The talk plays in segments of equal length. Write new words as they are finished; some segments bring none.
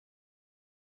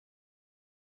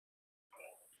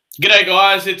G'day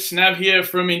guys, it's Nav here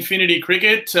from Infinity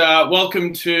Cricket.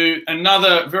 Welcome to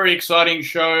another very exciting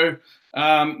show.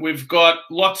 We've got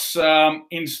lots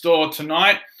in store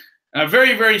tonight. A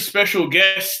very, very special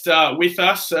guest with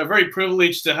us. Very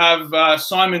privileged to have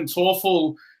Simon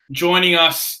Taufel joining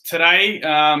us today.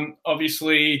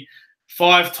 Obviously,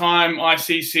 five-time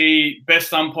ICC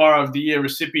Best Umpire of the Year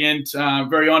recipient.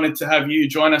 Very honoured to have you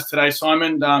join us today,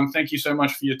 Simon. Thank you so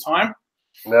much for your time.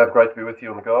 Nav, great to be with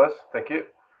you and the guys. Thank you.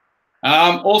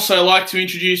 Also, I'd like to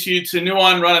introduce you to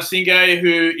Nuwan Ranasinghe,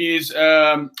 who is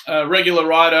a regular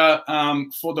writer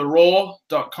for the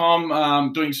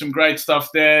Raw.com, doing some great stuff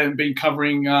there and been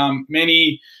covering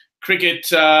many cricket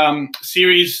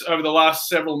series over the last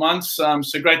several months. So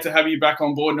great to have you back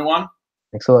on board, Nuwan.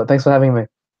 Thanks a lot. Thanks for having me.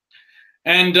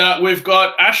 And we've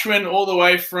got Ashwin all the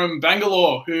way from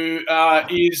Bangalore, who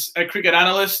is a cricket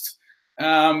analyst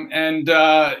and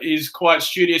is quite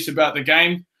studious about the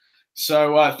game.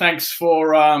 So thanks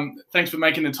for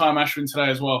making the time, Ashwin, today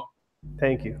as well.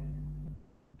 Thank you.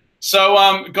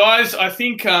 So guys, I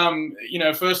think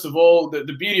first of all,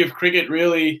 the beauty of cricket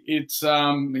really, it's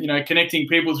connecting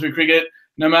people through cricket,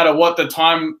 no matter what the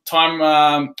time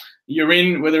you're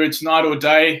in, whether it's night or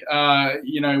day.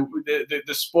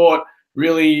 The sport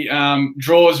really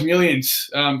draws millions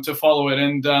to follow it,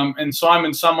 and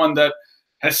Simon's someone that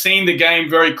has seen the game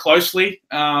very closely.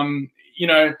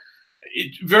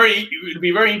 It'd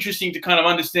be very interesting to kind of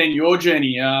understand your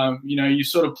journey. You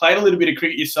sort of played a little bit of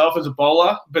cricket yourself as a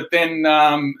bowler, but then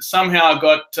somehow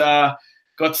got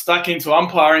stuck into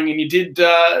umpiring, and you did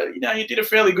a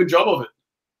fairly good job of it.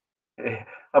 Yeah,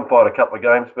 umpired a couple of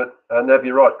games, but Nav,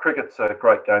 you're right. Cricket's a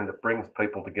great game that brings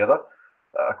people together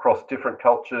across different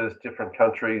cultures, different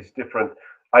countries, different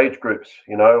age groups.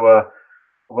 When I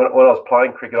was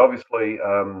playing cricket, obviously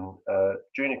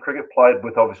junior cricket, played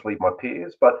with obviously my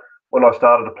peers, but when I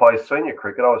started to play senior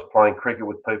cricket, I was playing cricket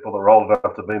with people that were old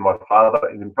enough to be my father,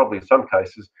 and in probably in some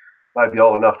cases, maybe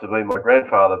old enough to be my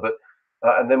grandfather. But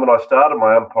and then when I started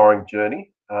my umpiring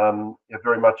journey, I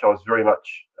was very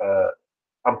much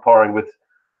umpiring with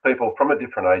people from a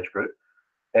different age group,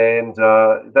 and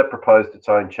that proposed its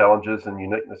own challenges and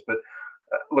uniqueness. But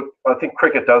look, I think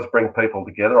cricket does bring people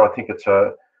together. I think it's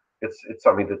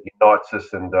something that unites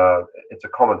us, and it's a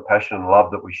common passion and love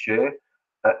that we share.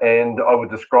 And I would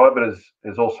describe it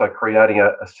as also creating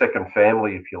a second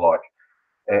family, if you like.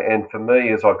 And for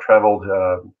me, as I've travelled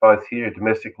both here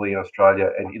domestically in Australia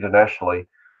and internationally,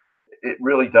 it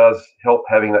really does help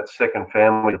having that second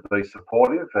family to be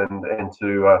supportive and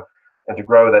to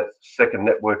grow that second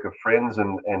network of friends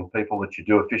and people that you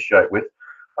do officiate with,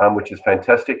 which is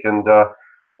fantastic. And now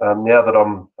that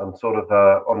I'm sort of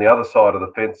on the other side of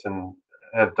the fence and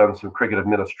have done some cricket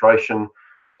administration,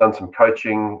 done some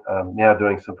coaching, now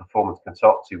doing some performance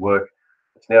consultancy work,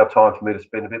 it's now time for me to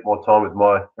spend a bit more time with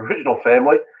my original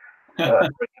family,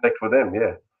 reconnect with them.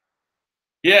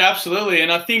 Yeah, absolutely.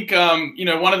 And I think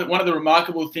one of the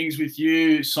remarkable things with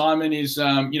you, Simon, is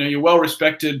you're well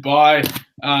respected by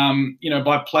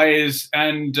by players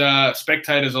and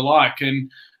spectators alike.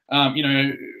 And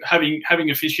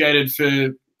having officiated for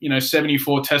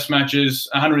 74 Test matches,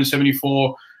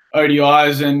 174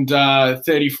 ODIs and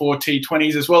 34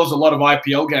 T20s, as well as a lot of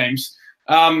IPL games.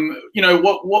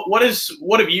 What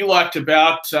have you liked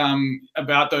about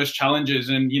those challenges?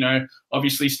 And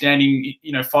obviously standing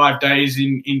 5 days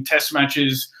in Test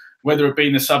matches, whether it be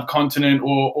in the subcontinent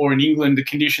or in England, the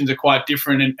conditions are quite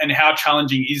different. And how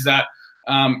challenging is that?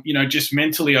 Just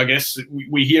mentally, I guess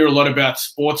we hear a lot about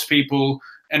sports people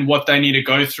and what they need to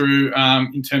go through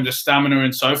in terms of stamina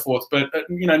and so forth. But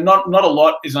not a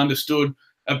lot is understood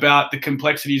about the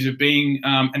complexities of being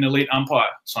an elite umpire,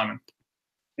 Simon.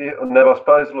 Yeah, no, I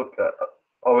suppose, look,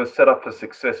 I was set up for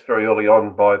success very early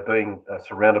on by being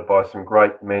surrounded by some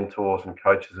great mentors and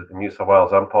coaches at the New South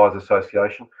Wales Umpires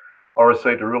Association. I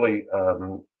received a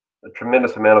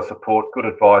tremendous amount of support, good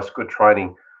advice, good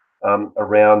training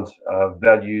around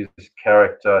values,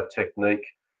 character, technique,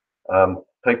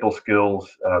 people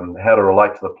skills, how to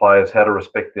relate to the players, how to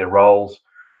respect their roles.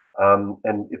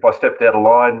 And if I stepped out of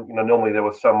line, normally there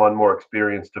was someone more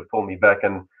experienced to pull me back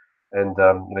and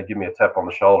give me a tap on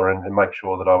the shoulder and make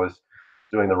sure that I was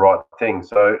doing the right thing.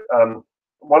 So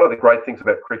one of the great things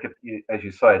about cricket, as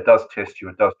you say, it does test you,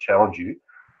 it does challenge you.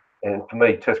 And for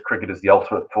me, Test cricket is the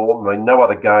ultimate form. I mean, no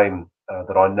other game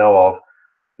that I know of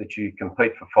that you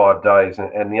compete for 5 days,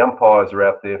 and the umpires are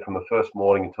out there from the first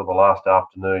morning until the last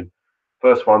afternoon.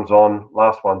 First one's on,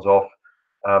 last one's off.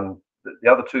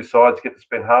 The other two sides get to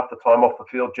spend half the time off the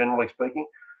field, generally speaking.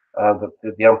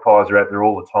 The umpires are out there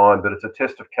all the time, but it's a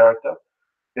test of character.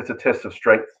 It's a test of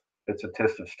strength. It's a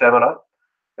test of stamina.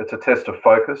 It's a test of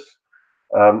focus.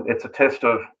 It's a test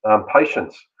of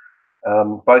patience,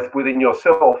 both within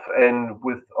yourself and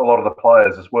with a lot of the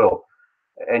players as well.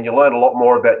 And you learn a lot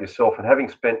more about yourself. And having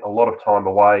spent a lot of time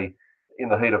away in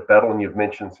the heat of battle, and you've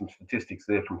mentioned some statistics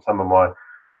there from some of my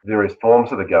various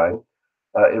forms of the game,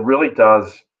 it really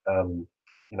does,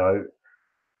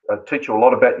 teach you a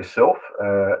lot about yourself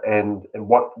and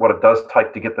what it does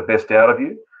take to get the best out of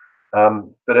you.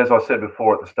 But as I said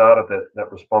before at the start of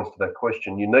that response to that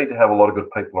question, you need to have a lot of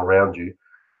good people around you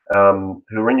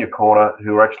who are in your corner,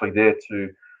 who are actually there to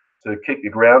keep you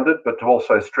grounded, but to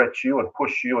also stretch you and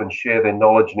push you and share their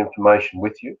knowledge and information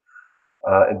with you.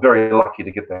 And very lucky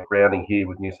to get that grounding here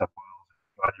with New South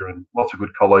Wales and lots of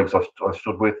good colleagues I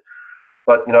stood with.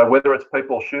 But whether it's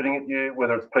people shooting at you,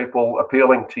 whether it's people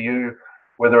appealing to you,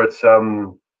 whether it's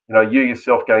you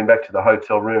yourself going back to the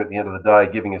hotel room at the end of the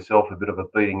day, giving yourself a bit of a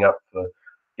beating up for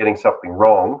getting something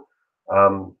wrong.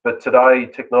 But today,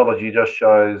 technology just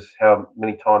shows how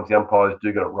many times the umpires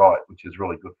do get it right, which is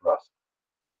really good for us.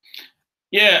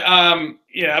 Yeah,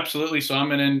 absolutely,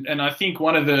 Simon. And I think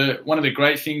one of the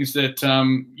great things that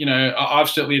I've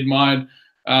certainly admired,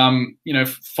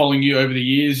 following you over the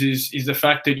years is the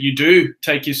fact that you do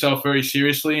take yourself very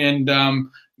seriously, and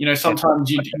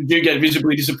sometimes you do get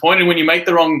visibly disappointed when you make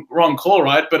the wrong call,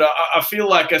 right? But I feel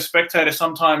like as spectators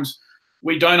sometimes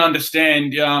we don't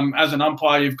understand. As an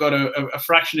umpire, you've got a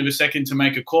fraction of a second to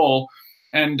make a call,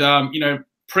 and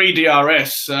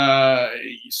pre-DRS,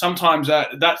 sometimes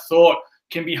that thought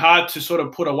can be hard to sort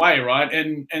of put away, right?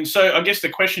 And so I guess the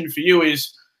question for you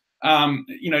is,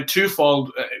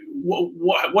 twofold.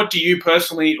 What do you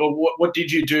personally, or what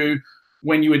did you do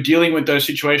when you were dealing with those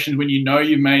situations when you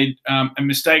made a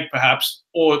mistake, perhaps,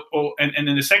 and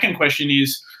then the second question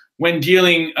is, when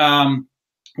dealing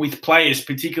with players,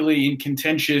 particularly in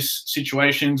contentious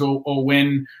situations or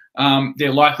when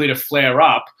they're likely to flare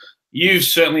up, you've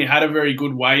certainly had a very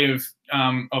good way of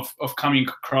coming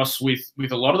across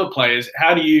with a lot of the players.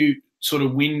 How do you sort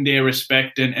of win their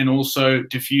respect and also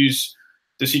diffuse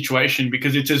the situation?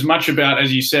 Because it's as much about,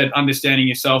 as you said, understanding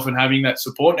yourself and having that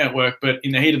support network, but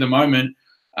in the heat of the moment,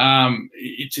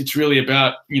 it's really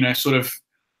about sort of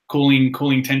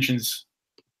cooling tensions.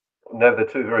 No, they're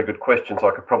two very good questions.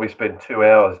 I could probably spend 2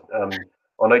 hours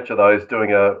on each of those,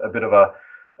 doing a bit of a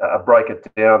break it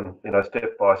down,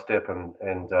 step by step,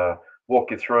 and walk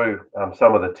you through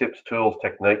some of the tips, tools,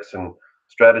 techniques, and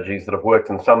strategies that have worked,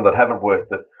 and some that haven't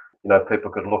worked that people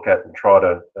could look at and try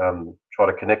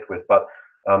to connect with. But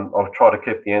I'll try to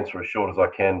keep the answer as short as I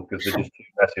can, because they're just two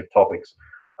massive topics.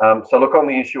 So look, on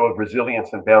the issue of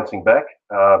resilience and bouncing back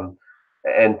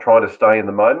and trying to stay in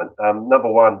the moment.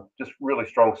 Number one, just really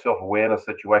strong self-awareness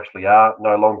that you actually are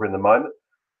no longer in the moment,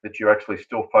 that you're actually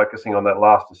still focusing on that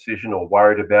last decision, or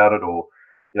worried about it, or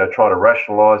trying to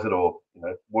rationalize it, or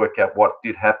work out what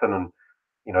did happen,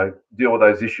 and deal with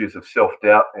those issues of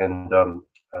self-doubt and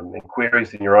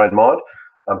queries in your own mind.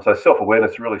 So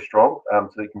self-awareness is really strong,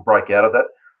 so you can break out of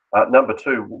that. Number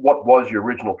two, what was your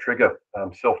original trigger?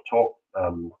 Self-talk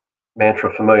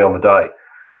mantra for me on the day.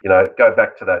 Go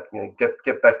back to that.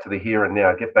 Get back to the here and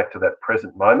now. Get back to that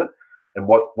present moment and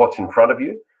what's in front of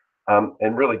you,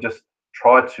 and really just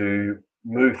try to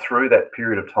move through that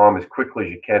period of time as quickly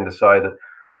as you can to say that,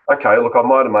 okay, look, I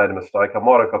might have made a mistake. I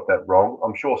might have got that wrong.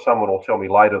 I'm sure someone will tell me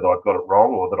later that I've got it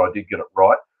wrong, or that I did get it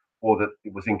right, or that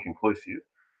it was inconclusive.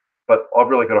 But I've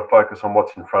really got to focus on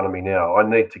what's in front of me now. I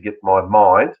need to get my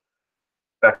mind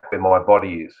back where my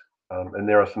body is. And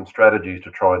there are some strategies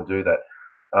to try and do that.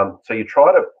 So you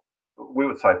try to, we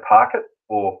would say, park it,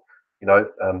 or,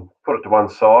 put it to one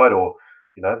side, or,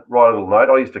 write a little note.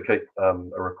 I used to keep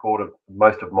a record of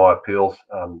most of my appeals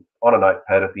on a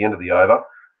notepad at the end of the over.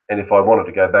 And if I wanted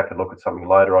to go back and look at something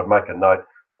later, I'd make a note.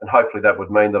 And hopefully that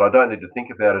would mean that I don't need to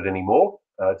think about it anymore.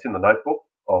 It's in the notebook.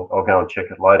 I'll go and check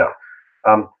it later.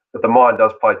 But the mind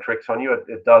does play tricks on you.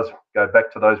 It does go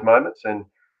back to those moments. And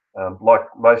like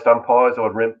most umpires, I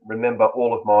would remember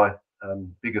all of my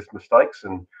biggest mistakes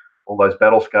and all those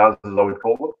battle scars, as I would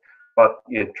call them. But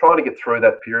yeah, trying to get through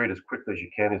that period as quickly as you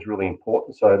can is really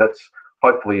important. So that's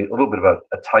hopefully a little bit of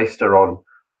a taster on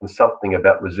something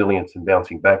about resilience and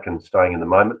bouncing back and staying in the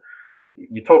moment.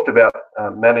 You talked about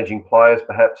managing players,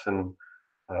 perhaps, and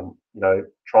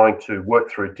trying to work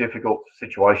through difficult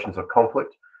situations of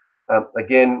conflict.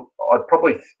 Again, I'd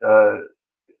probably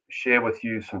share with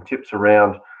you some tips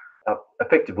around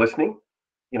effective listening.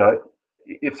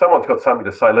 If someone's got something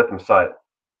to say, let them say it.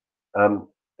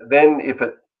 Then if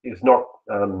it is not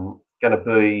going to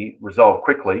be resolved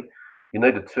quickly, you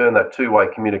need to turn that two-way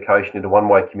communication into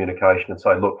one-way communication and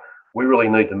say, look, we really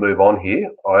need to move on here.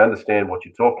 I understand what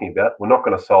you're talking about. We're not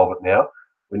going to solve it now.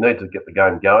 We need to get the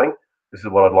game going. this is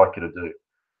what I'd like you to do.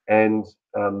 And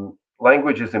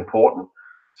language is important.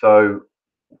 So,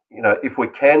 if we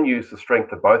can use the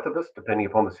strength of both of us, depending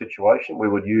upon the situation, we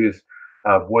would use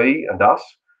we and us,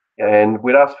 and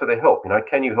we'd ask for their help.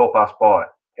 Can you help us by?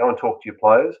 Go and talk to your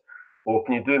players, or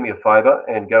can you do me a favour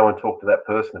and go and talk to that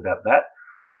person about that?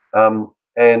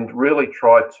 And really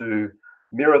try to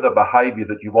mirror the behaviour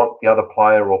that you want the other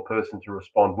player or person to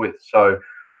respond with. So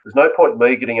there's no point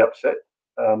me getting upset,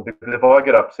 because if I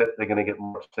get upset, they're going to get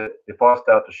more upset. If I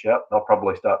start to shout, they'll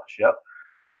probably start to shout.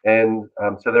 And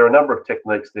so there are a number of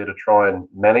techniques there to try and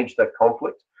manage that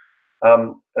conflict,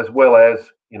 as well as,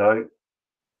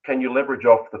 can you leverage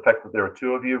off the fact that there are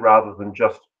two of you rather than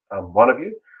just one of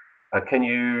you? Can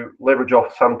you leverage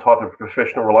off some type of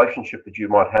professional relationship that you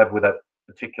might have with that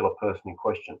particular person in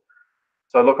question?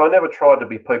 So look, I never tried to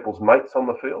be people's mates on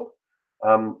the field,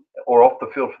 or off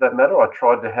the field for that matter. I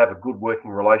tried to have a good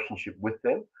working relationship with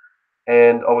them.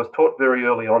 And I was taught very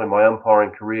early on in my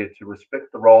umpiring career to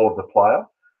respect the role of the player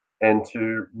and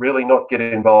to really not get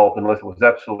involved unless it was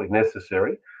absolutely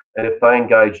necessary. And if they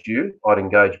engaged you, I'd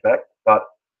engage back. But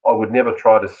I would never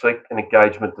try to seek an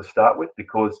engagement to start with,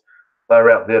 because they were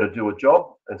out there to do a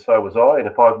job, and so was I. And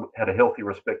if I had a healthy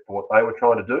respect for what they were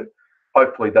trying to do,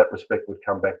 hopefully that respect would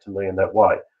come back to me in that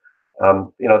way.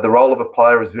 The role of a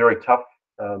player is very tough.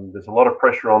 There's a lot of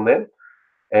pressure on them.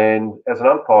 And as an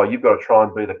umpire, you've got to try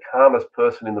and be the calmest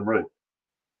person in the room.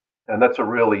 And that's a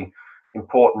really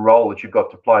important role that you've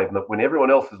got to play. When everyone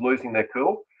else is losing their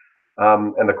cool,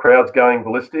 and the crowd's going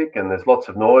ballistic and there's lots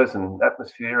of noise and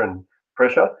atmosphere and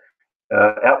pressure,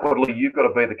 outwardly, you've got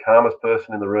to be the calmest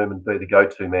person in the room and be the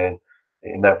go-to man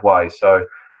in that way. So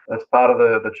that's part of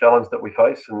the challenge that we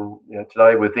face. And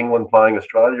today, with England playing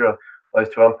Australia, those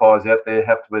two umpires out there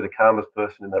have to be the calmest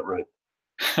person in that room.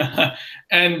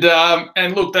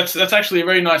 And look, that's actually a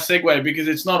very nice segue, because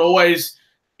it's not always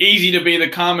easy to be the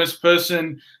calmest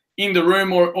person in the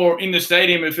room or in the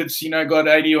stadium if it's got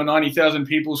 80 or 90,000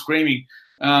 people screaming.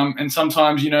 And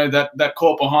sometimes that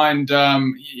caught behind,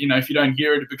 if you don't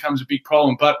hear it, it becomes a big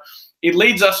problem. But it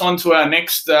leads us on to our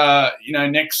next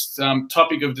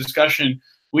topic of discussion,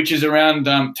 which is around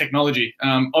technology.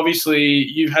 Obviously,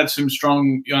 you've had some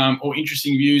strong or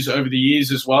interesting views over the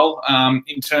years as well,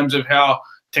 in terms of how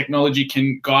technology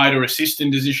can guide or assist in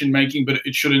decision making, but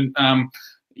it shouldn't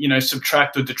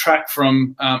subtract or detract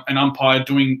from an umpire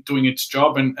doing its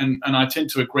job, and I tend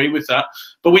to agree with that.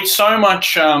 But with so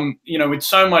much with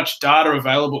so much data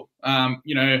available,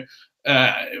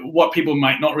 what people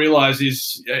might not realize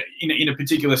is in a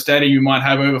particular stadium you might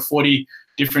have over 40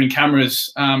 different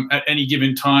cameras at any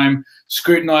given time,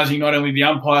 scrutinizing not only the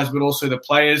umpires but also the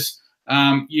players.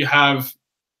 You have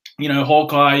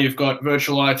Hawkeye, you've got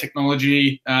virtual eye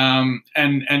technology, and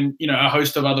a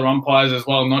host of other umpires as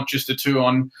well, not just the two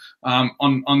on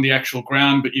the actual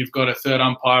ground, but you've got a third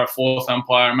umpire, a fourth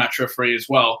umpire, a match referee as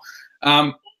well.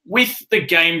 With the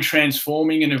game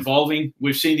transforming and evolving,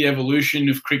 we've seen the evolution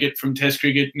of cricket from Test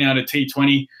cricket now to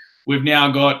T20. We've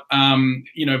now got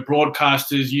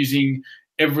broadcasters using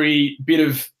every bit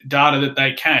of data that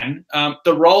they can.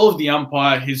 The role of the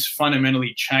umpire has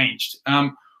fundamentally changed.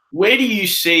 Where do you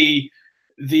see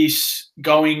this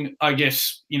going, I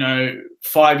guess,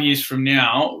 5 years from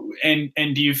now? And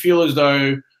do you feel as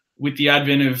though with the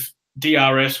advent of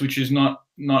DRS, which is not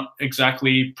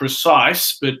exactly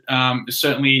precise, but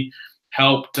certainly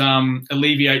helped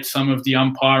alleviate some of the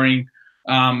umpiring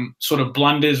sort of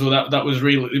blunders, or that was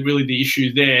really the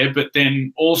issue there, but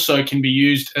then also can be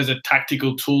used as a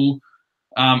tactical tool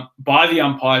by the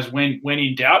umpires when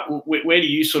in doubt? Where do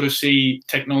you sort of see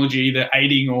technology either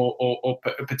aiding or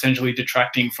potentially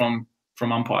detracting from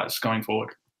umpires going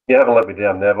forward? You haven't let me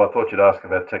down, Nav. I thought you'd ask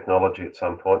about technology at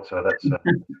some point, so that's a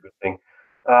good thing.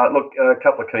 Look, a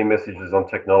couple of key messages on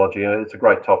technology. It's a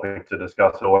great topic to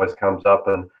discuss. It always comes up,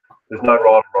 and there's no right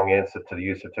or wrong answer to the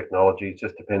use of technology. It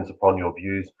just depends upon your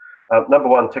views. Number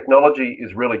one, technology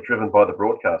is really driven by the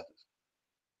broadcasters.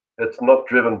 It's not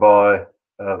driven by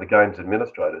the game's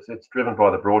administrators. It's driven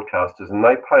by the broadcasters, and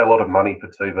they pay a lot of money for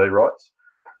TV rights,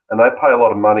 and they pay a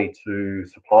lot of money to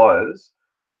suppliers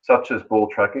such as ball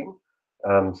tracking,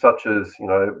 such as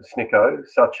Snicko,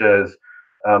 such as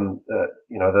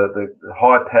the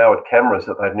high-powered cameras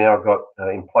that they've now got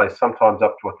in place, sometimes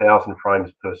up to 1,000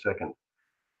 frames per second.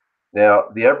 Now,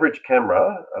 the average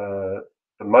camera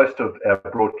for most of our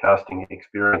broadcasting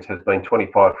experience has been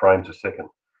 25 frames a second.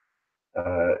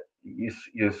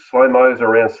 Your slow-mos are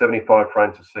around 75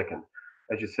 frames a second.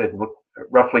 As you said, look,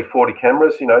 roughly 40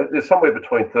 cameras. There's somewhere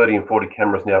between 30 and 40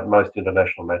 cameras now at most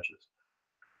international matches.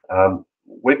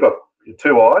 We've got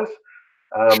two eyes.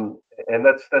 And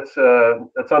that's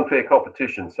unfair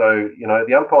competition. So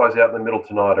the umpires out in the middle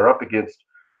tonight are up against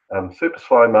super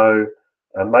slow mo,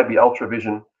 maybe ultra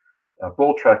vision,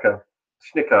 ball tracker,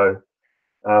 snicko,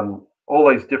 all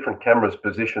these different cameras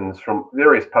positions from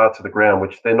various parts of the ground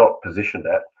which they're not positioned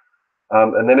at.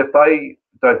 And then if they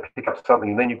don't pick up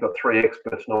something, then you've got three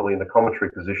experts normally in the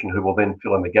commentary position who will then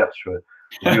fill in the gaps for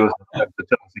the viewers to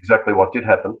tell us exactly what did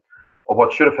happen or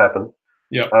what should have happened.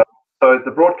 Yeah. So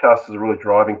the broadcasters are really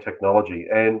driving technology,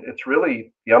 and it's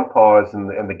really the umpires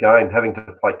and the game having to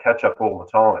play catch up all the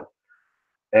time.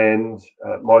 And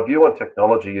my view on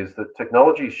technology is that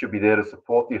technology should be there to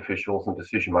support the officials and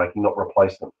decision making, not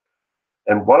replace them.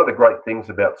 And one of the great things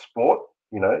about sport,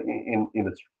 in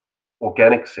its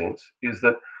organic sense, is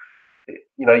that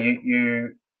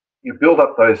you build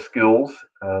up those skills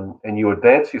and you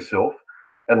advance yourself,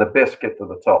 and the best get to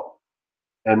the top.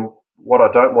 And what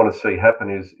I don't want to see happen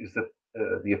is that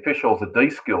the officials are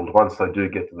de-skilled once they do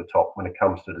get to the top when it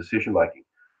comes to decision making,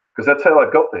 because that's how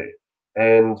they got there.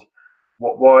 And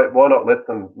why not let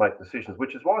them make decisions?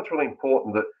 Which is why it's really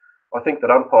important that I think that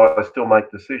umpires still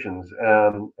make decisions.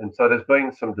 And so there's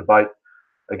been some debate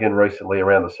again recently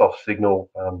around the soft signal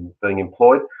being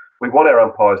employed. We want our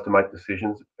umpires to make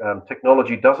decisions.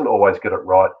 Technology doesn't always get it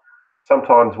right.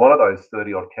 Sometimes one of those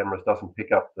 30-odd cameras doesn't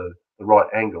pick up the right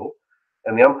angle,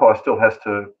 and the umpire still has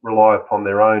to rely upon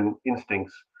their own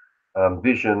instincts,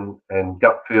 vision and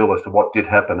gut feel as to what did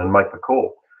happen and make the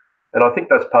call. And I think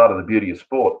that's part of the beauty of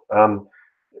sport.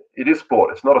 It is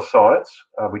sport. It's not a science.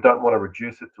 We don't want to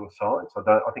reduce it to a science.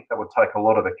 I think that would take a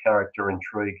lot of the character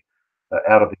intrigue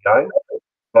out of the game.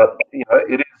 But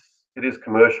it is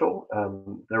commercial.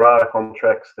 There are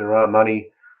contracts. There are money.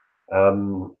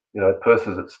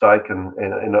 Purses at stake,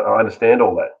 and I understand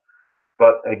all that.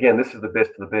 But again, this is the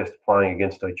best of the best playing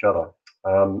against each other,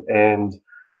 and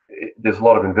there's a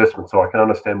lot of investment. So I can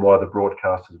understand why the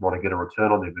broadcasters want to get a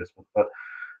return on the investment. But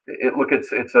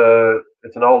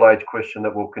it's an old age question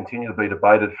that will continue to be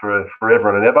debated for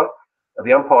forever and ever.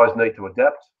 The umpires need to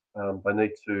adapt. They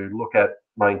need to look at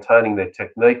maintaining their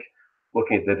technique,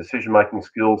 looking at their decision making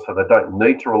skills, so they don't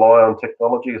need to rely on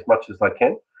technology as much as they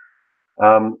can.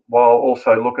 While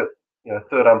also look at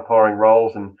third umpiring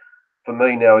roles, and for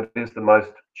me now it is the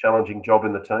most challenging job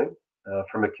in the team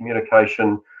from a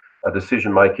communication, a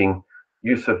decision making,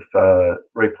 use of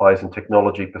replays and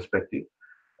technology perspective.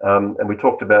 And we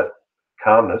talked about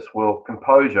calmness. Well,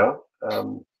 composure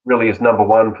really is number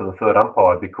one for the third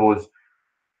umpire, because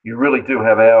you really do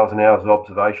have hours and hours of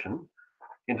observation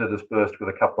interspersed with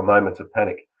a couple of moments of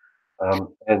panic.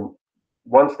 And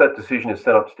once that decision is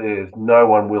sent upstairs, no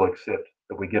one will accept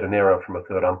that we get an error from a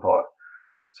third umpire.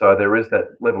 So there is that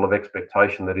level of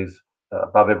expectation that is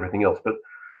above everything else. But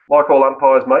like all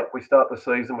umpires, mate, we start the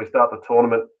season, we start the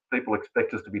tournament, people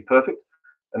expect us to be perfect.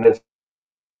 And then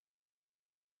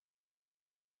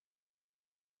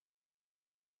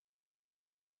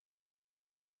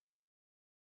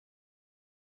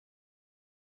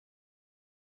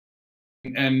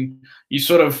and you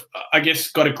sort of, I guess,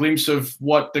 got a glimpse of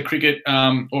what the cricket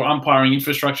or umpiring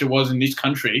infrastructure was in this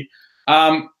country.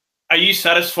 Are you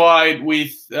satisfied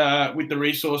with the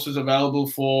resources available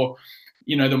for,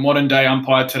 the modern day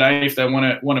umpire today, if they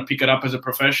want to pick it up as a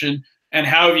profession? And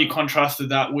how have you contrasted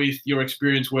that with your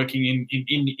experience working in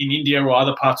India or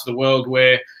other parts of the world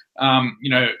where,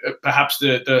 perhaps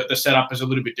the setup is a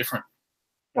little bit different?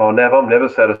 Oh, Nav, I'm never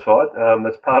satisfied.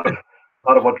 That's part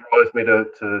of what drives me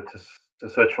to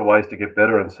search for ways to get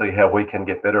better and see how we can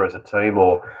get better as a team,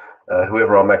 or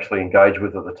whoever I'm actually engaged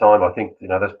with at the time. I think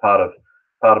that's part of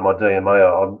my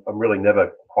DNA. I'm really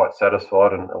never quite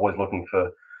satisfied, and always looking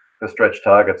for stretch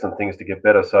targets and things to get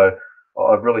better. So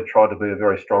I've really tried to be a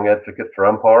very strong advocate for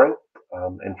umpiring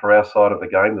and for our side of the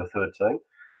game, the third team.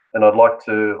 And I'd like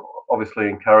to obviously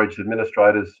encourage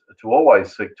administrators to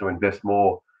always seek to invest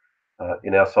more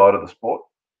in our side of the sport.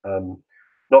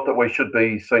 Not that we should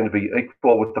be seen to be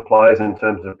equal with the players in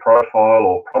terms of profile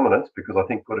or prominence, because I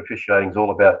think good officiating is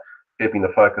all about keeping the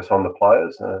focus on the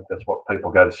players. That's what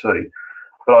people go to see.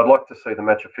 But I'd like to see the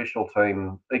match official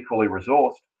team equally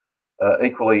resourced,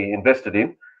 equally invested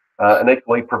in, and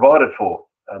equally provided for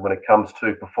when it comes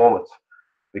to performance.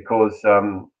 Because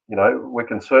we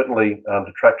can certainly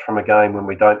detract from a game when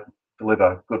we don't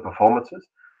deliver good performances,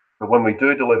 but when we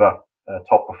do deliver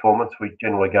top performance, we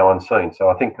generally go unseen. So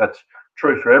I think that's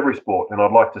true for every sport, and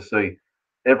I'd like to see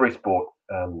every sport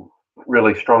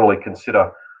really strongly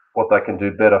consider what they can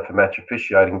do better for match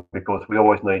officiating, because we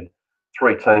always need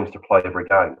three teams to play every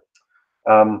game.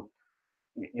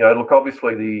 Look,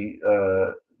 obviously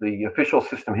the official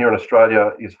system here in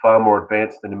Australia is far more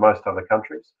advanced than in most other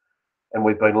countries, and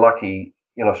we've been lucky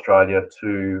in Australia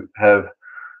to have,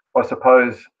 I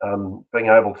suppose, being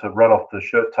able to run off the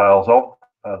shirt tails of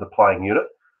the playing unit,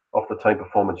 off the team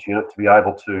performance unit, to be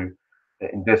able to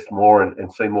invest more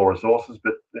and see more resources.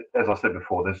 But as I said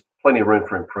before, there's plenty of room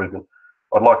for improvement.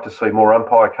 I'd like to see more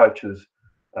umpire coaches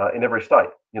in every state.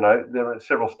 You know, there are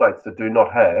several states that do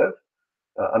not have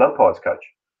an umpires coach.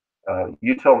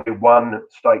 You tell me one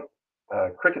state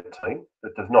cricket team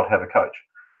that does not have a coach,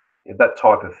 that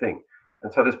type of thing.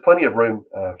 And so there's plenty of room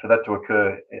for that to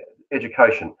occur.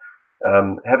 Education,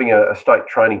 having a state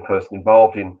training person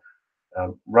involved in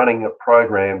running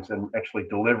programs and actually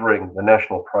delivering the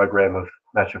national program of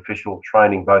match official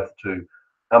training both to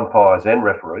umpires and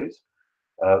referees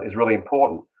is really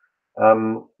important.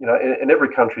 You know, and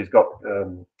every country's got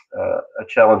a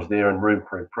challenge there and room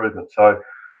for improvement. So,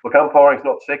 look, umpiring's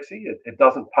not sexy. It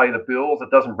doesn't pay the bills.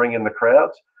 It doesn't bring in the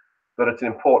crowds, but it's an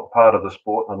important part of the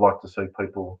sport. And I'd like to see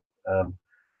people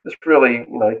just really,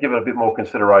 you know, give it a bit more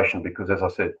consideration because, as I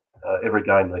said, every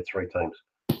game needs 3 teams.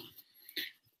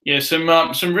 Yeah,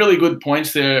 some really good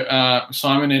points there,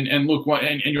 Simon. And look,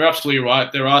 and you're absolutely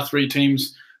right. There are 3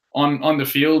 teams on the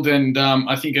field, and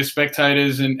I think as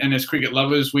spectators and as cricket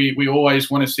lovers, we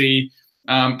always want to see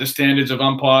the standards of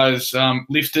umpires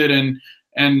lifted.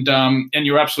 And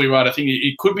you're absolutely right. I think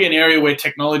it could be an area where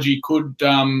technology could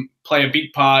play a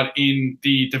big part in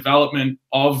the development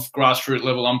of grassroots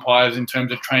level umpires in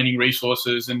terms of training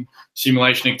resources and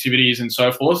simulation activities and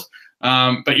so forth.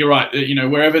 But you're right. You know,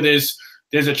 wherever there's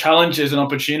a challenge, there's an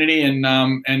opportunity, and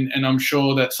I'm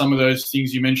sure that some of those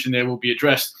things you mentioned there will be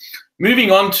addressed.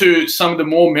 Moving on to some of the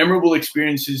more memorable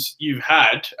experiences you've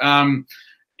had,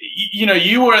 you know,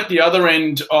 you were at the other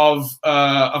end of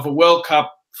a World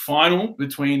Cup final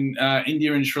between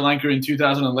India and Sri Lanka in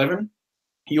 2011.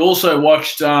 You also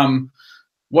watched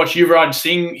Yuvraj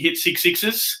Singh hit 6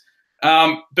 sixes,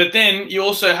 but then you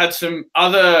also had some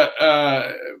other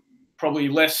probably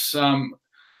less or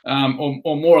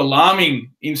more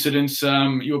alarming incidents.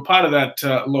 You were part of that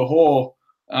Lahore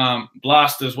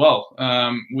blast as well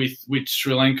with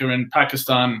Sri Lanka and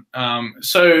Pakistan.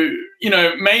 So, you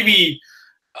know, maybe,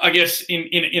 I guess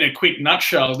in a quick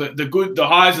nutshell, the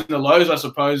highs and the lows, I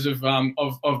suppose,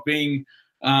 of being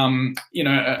you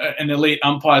know, an elite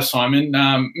umpire, Simon.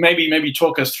 Maybe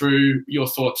talk us through your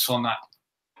thoughts on that.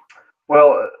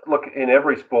 Well, look, in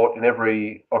every sport, in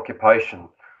every occupation,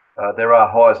 there are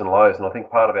highs and lows, and I think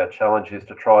part of our challenge is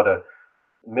to try to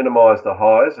minimise the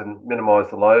highs and minimise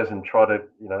the lows, and try to,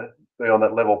 you know, be on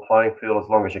that level playing field as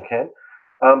long as you can.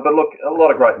 But look, a lot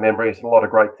of great memories and a lot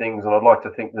of great things, and I'd like to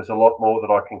think there's a lot more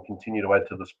that I can continue to add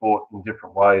to the sport in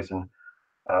different ways. And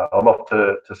I'm off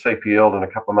to CPL in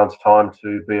a couple of months' time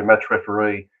to be a match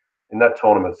referee in that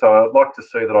tournament. So I'd like to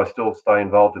see that I still stay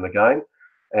involved in the game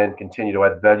and continue to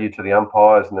add value to the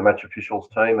umpires and the match officials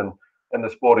team and the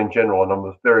sport in general. And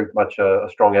I'm very much a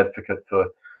strong advocate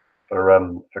for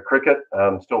cricket.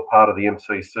 Still part of the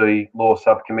MCC law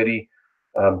subcommittee,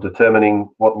 determining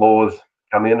what laws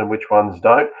come in and which ones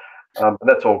don't. And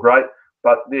that's all great.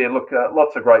 But yeah, look,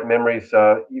 lots of great memories.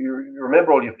 You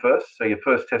remember all your firsts. So your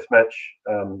first Test match,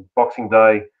 Boxing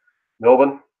Day,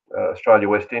 Melbourne, Australia,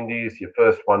 West Indies. Your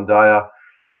first one-dayer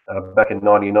back in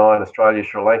 '99, Australia,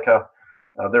 Sri Lanka.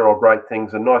 They're all great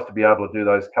things, and nice to be able to do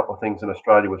those couple of things in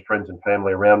Australia with friends and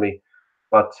family around me.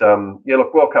 But yeah,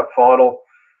 look, World Cup final,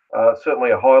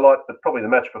 certainly a highlight, but probably the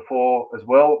match before as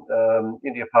well.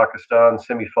 India-Pakistan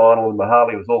semi-final in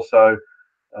Mohali was also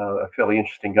a fairly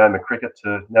interesting game of cricket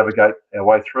to navigate our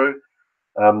way through.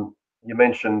 You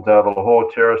mentioned the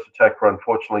Lahore terrorist attack, where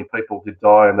unfortunately people did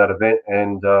die in that event,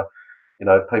 and you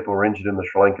know, people were injured in the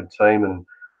Sri Lankan team,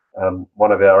 and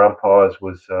one of our umpires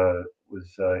was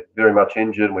very much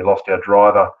injured, and we lost our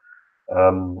driver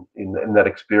in that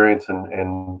experience.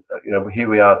 And you know, here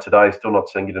we are today, still not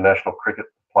seeing international cricket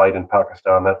played in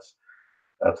Pakistan. That's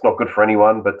not good for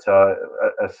anyone, but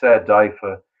a sad day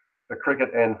for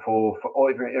cricket and for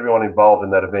everyone involved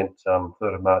in that event,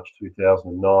 3rd of March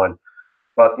 2009.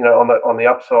 But you know, on the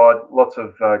upside, lots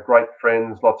of great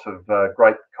friends, lots of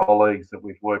great colleagues that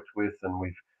we've worked with, and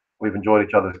we've enjoyed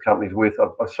each other's companies with.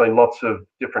 I've seen lots of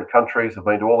different countries. I've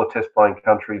been to all the test playing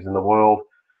countries in the world,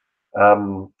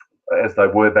 as they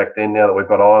were back then. Now that we've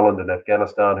got Ireland and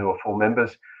Afghanistan who are full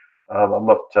members, I'm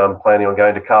not planning on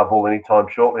going to Kabul anytime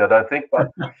shortly, I don't think.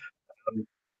 But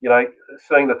you know,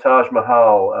 seeing the Taj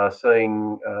Mahal,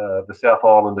 seeing the South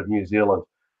Island of New Zealand,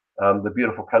 the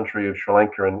beautiful country of Sri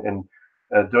Lanka,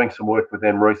 and doing some work with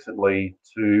them recently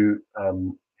to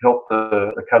help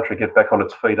the country get back on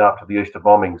its feet after the Easter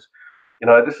bombings. You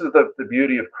know, this is the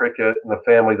beauty of cricket and the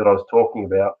family that I was talking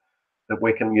about, that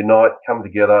we can unite, come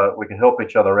together, we can help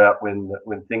each other out when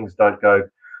things don't go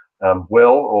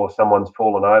well, or someone's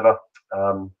fallen over.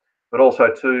 But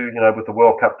also too, with the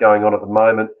World Cup going on at the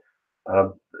moment,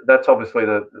 that's obviously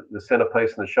the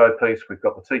centrepiece and the showpiece. We've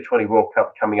got the T20 World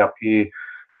Cup coming up here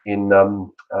in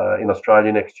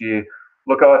Australia next year.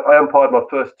 Look, I umpired my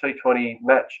first T20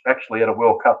 match actually at a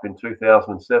World Cup in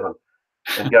 2007,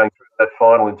 and going through that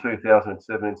final in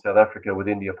 2007 in South Africa with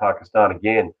India, Pakistan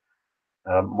again.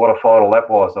 What a final that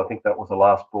was! I think that was the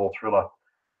last ball thriller,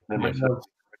 if memory serves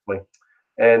correctly.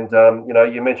 And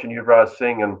you mentioned Yuvraj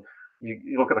Singh, and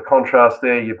you look at the contrast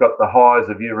there. You've got the highs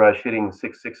of Yuvraj hitting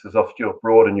 6 sixes off Stuart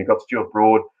Broad, and you've got Stuart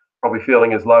Broad probably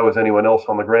feeling as low as anyone else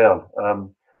on the ground.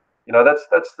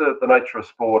 That's the nature of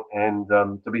sport, and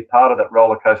to be part of that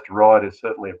roller coaster ride is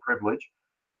certainly a privilege.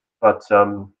 But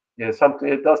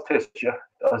it does test you.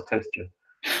 It does test you.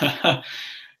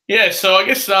 Yeah, so I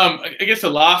guess the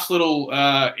last little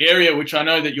area which I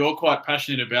know that you're quite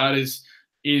passionate about is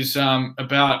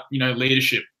about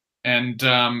leadership, and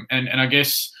I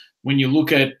guess when you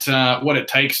look at what it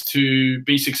takes to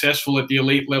be successful at the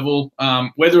elite level,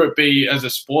 whether it be as a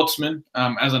sportsman,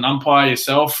 as an umpire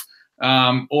yourself,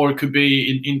 or it could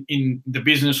be in the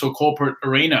business or corporate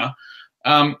arena.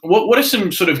 What are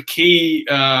some sort of key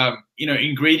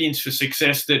ingredients for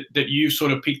success that you've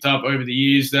sort of picked up over the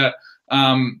years that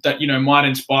might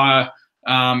inspire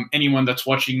anyone that's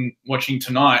watching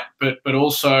tonight, but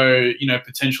also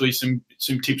potentially some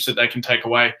tips that they can take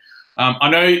away. I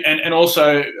know, and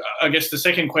also I guess the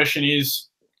second question is,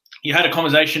 you had a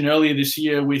conversation earlier this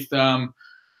year with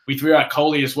Virat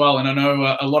Kohli as well, and I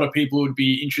know a lot of people would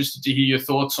be interested to hear your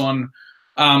thoughts on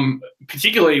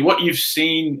particularly what you've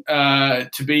seen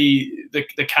to be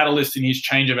the catalyst in his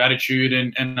change of attitude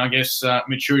and I guess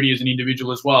maturity as an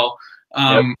individual as well,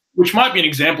 which might be an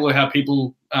example of how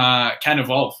people can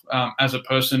evolve as a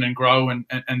person and grow and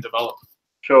develop.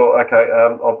 Sure. Okay.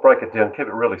 I'll break it down, keep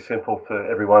it really simple for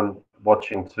everyone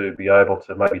watching to be able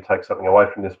to maybe take something away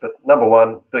from this. But number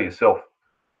one, be yourself.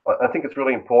 I think it's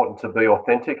really important to be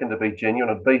authentic and to be genuine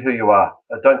and be who you are.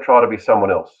 Don't try to be someone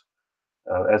else.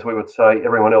 As we would say,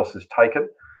 everyone else is taken.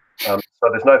 So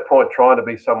there's no point trying to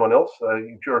be someone else.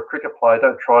 If you're a cricket player,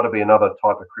 don't try to be another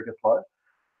type of cricket player.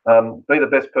 Be the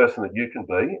best person that you can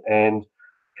be, and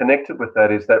connected with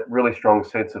that is that really strong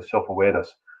sense of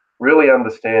self-awareness. Really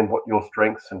understand what your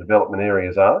strengths and development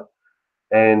areas are,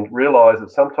 and realise that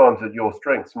sometimes that your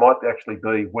strengths might actually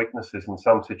be weaknesses in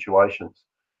some situations,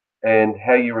 and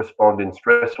how you respond in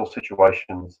stressful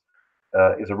situations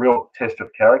is a real test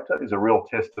of character, is a real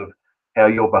test of how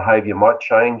your behaviour might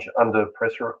change under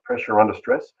pressure under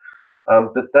stress.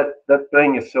 That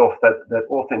being yourself, that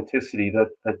authenticity,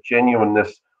 that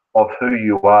genuineness of who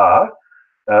you are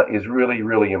is really,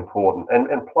 really important.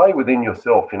 And play within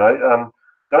yourself.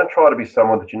 Don't try to be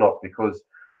someone that you're not, because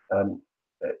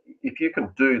if you can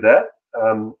do that,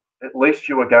 at least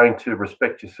you are going to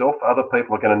respect yourself. Other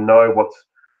people are going to know what's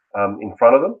in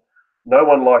front of them. No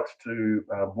one likes to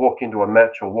walk into a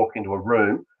match or walk into a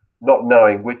room not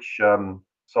knowing which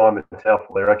Simon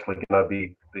Taufel they're actually going to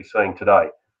be seeing today.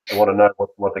 They want to know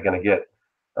what they're going to get.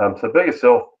 So be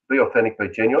yourself, be authentic, be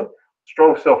genuine.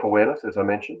 Strong self-awareness, as I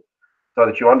mentioned, so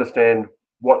that you understand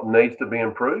what needs to be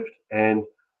improved and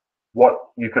what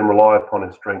you can rely upon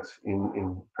in strengths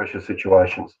in pressure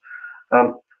situations.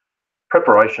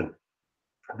 Preparation,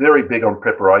 very big on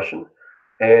preparation,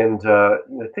 and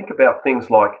think about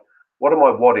things like, what are my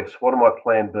what ifs? What are my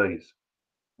plan Bs?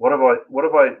 What are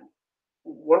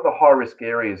the high risk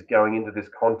areas going into this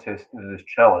contest, into this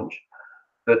challenge,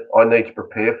 that I need to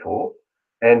prepare for,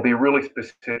 and be really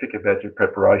specific about your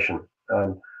preparation.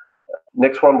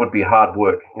 Next one would be hard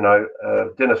work.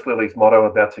 Dennis Lilly's motto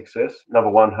about success: number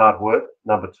one, hard work;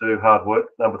 number two, hard work;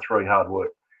 number three, hard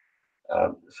work.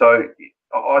 So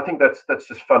I think that's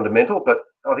just fundamental. But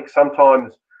I think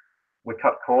sometimes we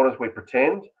cut corners, we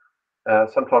pretend.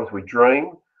 Sometimes we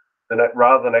dream,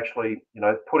 rather than actually,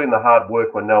 put in the hard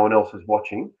work when no one else is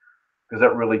watching, because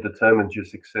that really determines your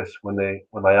success when they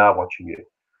are watching you.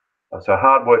 So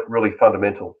hard work, really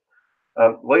fundamental.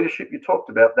 Leadership, you talked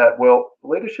about that. Well,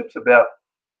 leadership's about,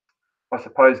 I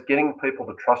suppose, getting people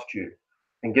to trust you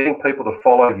and getting people to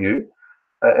follow you.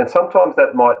 And sometimes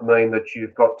that might mean that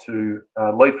you've got to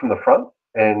lead from the front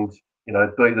and,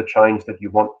 be the change that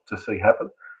you want to see happen.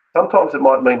 Sometimes it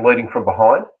might mean leading from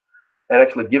behind and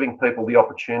actually giving people the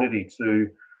opportunity to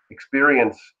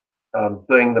experience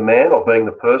being the man or being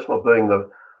the person or being the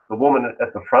woman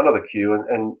at the front of the queue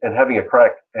and having a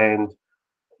crack and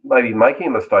maybe making a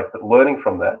mistake, but learning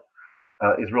from that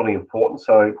is really important.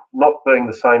 So not being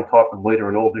the same type of leader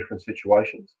in all different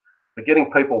situations, but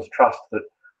getting people's trust that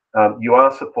you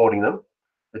are supporting them,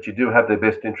 that you do have their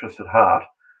best interests at heart,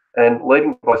 and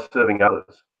leading by serving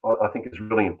others. I think is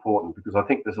really important, because I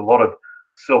think there's a lot of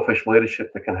selfish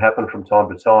leadership that can happen from time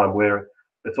to time where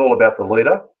it's all about the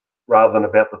leader rather than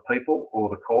about the people or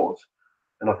the cause.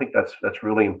 And I think that's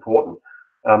really important.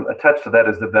 Attached to that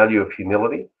is the value of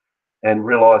humility and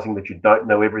realizing that you don't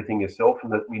know everything yourself,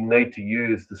 and that you need to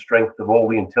use the strength of all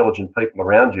the intelligent people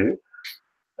around you.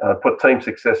 Put team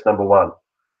success number one.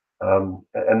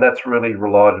 And that's really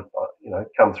relied,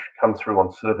 comes through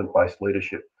on servant-based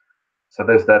leadership. So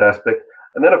there's that aspect.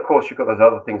 And then, of course, you've got those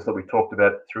other things that we talked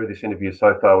about through this interview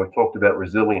so far. We've talked about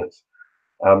resilience.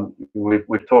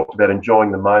 We've talked about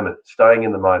enjoying the moment, staying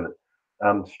in the moment,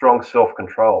 strong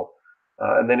self-control.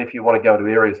 And then if you want to go into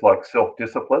areas like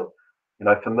self-discipline,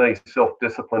 for me,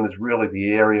 self-discipline is really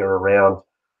the area around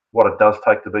what it does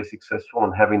take to be successful,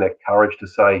 and having that courage to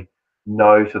say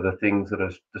no to the things that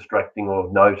are distracting, or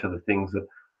no to the things that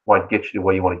won't get you to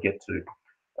where you want to get to.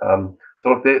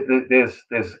 So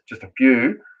there's just a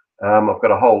few. I've got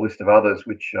a whole list of others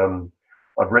which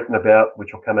I've written about,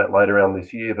 which will come out later on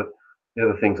this year, but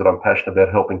they're the things that I'm passionate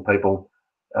about helping people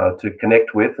to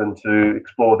connect with and to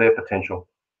explore their potential.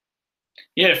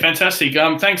 Yeah, fantastic.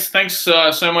 Thanks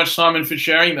so much, Simon, for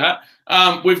sharing that.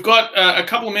 We've got a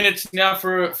couple of minutes now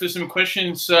for some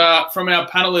questions from our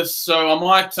panelists. So I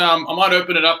might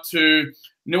open it up to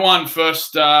Nuwan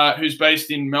first, who's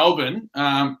based in Melbourne,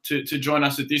 to join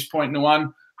us at this point.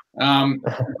 Nuwan,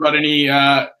 got any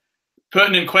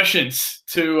pertinent questions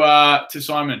to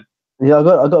Simon? Yeah,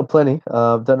 I got plenty.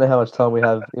 Don't know how much time we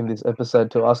have in this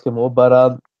episode to ask him more,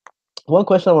 but one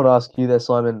question I want to ask you there,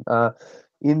 Simon.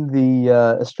 In the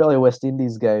Australia West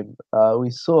Indies game, we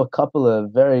saw a couple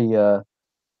of very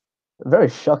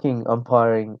shocking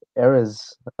umpiring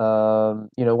errors. One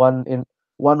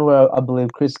where I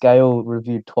believe Chris Gale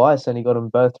reviewed twice and he got them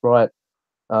both right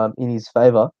in his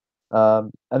favour.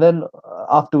 And then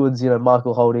afterwards,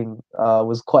 Michael Holding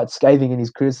was quite scathing in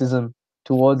his criticism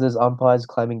towards those umpires,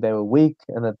 claiming they were weak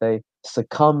and that they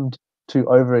succumbed to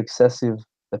over excessive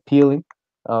appealing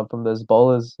from those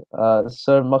bowlers.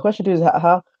 So my question to you is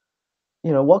how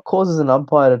what causes an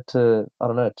umpire to, I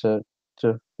don't know, to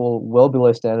fall well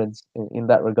below standards in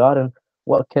that regard, and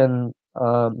what can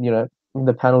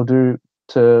the panel do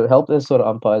to help those sort of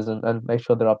umpires and make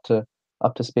sure they're up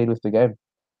to speed with the game?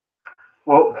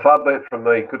 Well, far be it from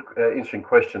me. Good, interesting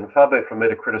question. Far be it from me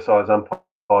to criticise umpires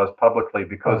publicly,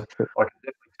 because I can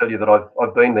definitely tell you that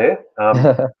I've been there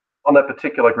on that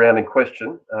particular ground in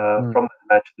question. From the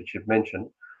match that you've mentioned,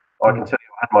 I can tell you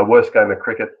I had my worst game of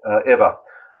cricket ever.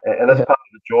 And that's part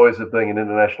of the joys of being an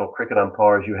international cricket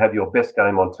umpire, is you have your best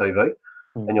game on TV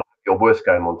and you'll have your worst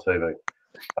game on TV.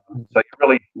 So you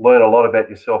really learn a lot about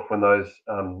yourself when those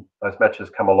matches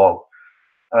come along.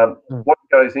 What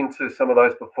goes into some of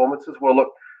those performances? Well,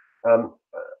 look,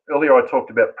 earlier I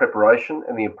talked about preparation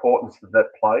and the importance that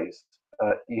plays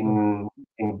in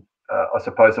I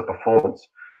suppose, a performance.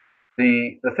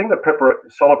 The thing that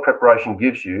solid preparation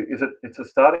gives you is it's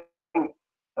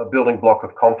a building block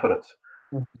of confidence.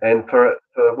 And for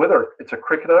whether it's a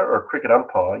cricketer or a cricket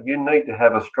umpire, you need to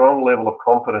have a strong level of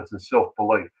confidence and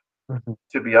self-belief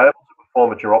to be able to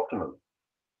perform at your optimum.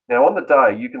 Now, on the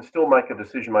day, you can still make a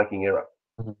decision-making error,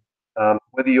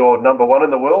 whether you're number 1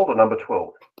 in the world or number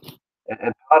 12.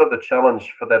 And part of the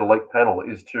challenge for that elite panel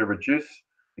is to reduce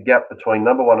the gap between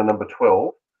number 1 and number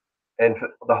 12, and for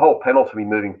the whole panel to be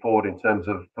moving forward in terms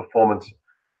of performance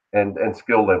and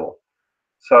skill level.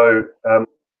 So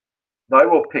they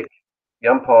will pick the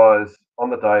umpires on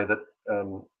the day that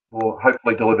will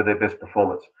hopefully deliver their best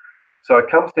performance. So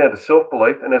it comes down to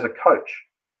self-belief, and as a coach,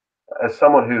 as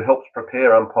someone who helps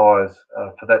prepare umpires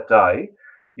for that day,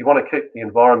 you want to keep the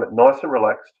environment nice and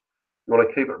relaxed. You want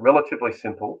to keep it relatively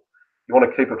simple. You want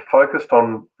to keep it focused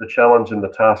on the challenge and the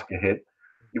task ahead.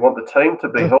 You want the team to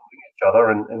be helping each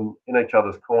other and in each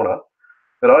other's corner.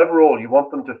 But overall, you want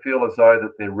them to feel as though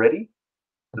that they're ready,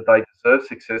 that they deserve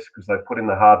success because they've put in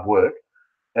the hard work,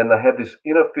 and they have this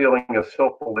inner feeling of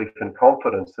self-belief and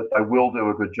confidence that they will do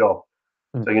a good job.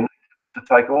 So you need to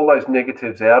take all those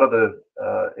negatives out of the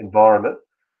environment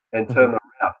and turn them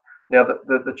around. Now,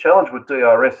 the challenge with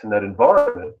DRS in that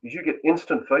environment is you get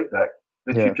instant feedback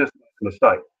that you've just made a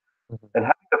mistake. And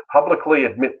having to publicly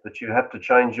admit that you have to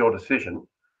change your decision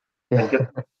and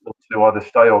get them to either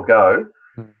stay or go,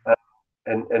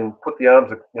 and put the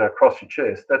arms across your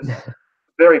chest, that's a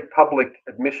very public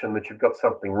admission that you've got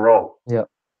something wrong.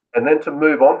 And then to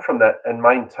move on from that and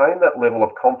maintain that level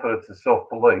of confidence and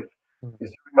self-belief is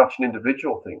very much an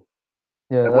individual thing.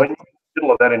 And when you're in the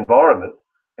middle of that environment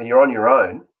and you're on your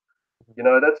own,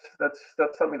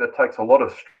 that's something that takes a lot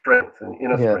of strength and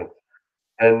inner strength.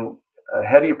 And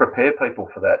how do you prepare people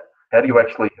for that? How do you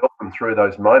actually help them through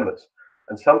those moments?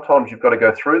 And sometimes you've got to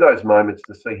go through those moments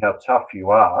to see how tough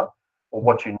you are or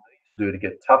what you need to do to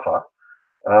get tougher.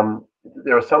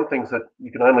 There are some things that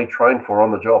you can only train for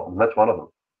on the job, and that's one of them.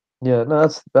 Yeah, no,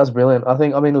 that's brilliant. I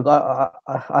mean, look,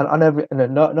 I never,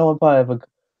 no umpire ever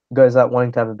goes out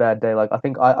wanting to have a bad day. Like, I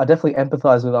think I definitely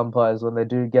empathize with umpires when they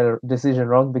do get a decision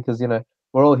wrong because,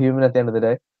 we're all human at the end of the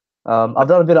day. I've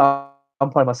done a bit of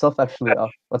umpiring myself, actually.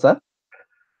 What's that?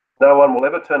 No one will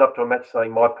ever turn up to a match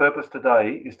saying, my purpose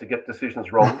today is to get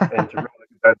decisions wrong and to really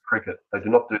go to cricket. They do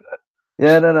not do that.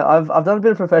 Yeah, no. I've done a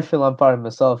bit of professional umpiring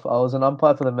myself. I was an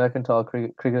umpire for the Mercantile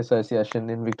Cricket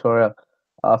Association in Victoria,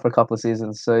 for a couple of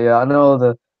seasons. So yeah, I know all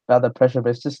the about the pressure,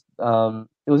 but it's just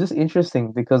it was just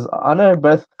interesting because I know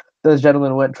both those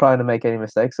gentlemen weren't trying to make any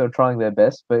mistakes; they were trying their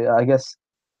best. But I guess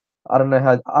I don't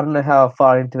know how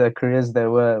far into their careers they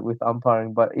were with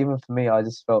umpiring. But even for me, I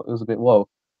just felt it was a bit whoa,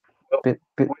 Well,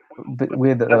 bit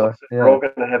weird that they as I were, said, we're yeah, all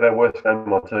going to have our worst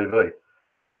game on TV.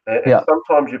 And yeah,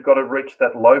 sometimes you've got to reach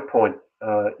that low point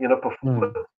in a mm,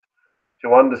 performance to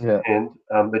yeah, understand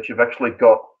that you've actually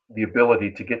got the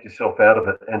ability to get yourself out of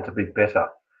it and to be better.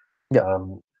 yeah.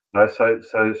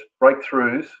 So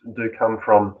breakthroughs do come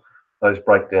from those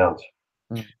breakdowns.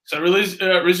 Mm, So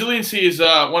resiliency is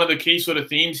one of the key sort of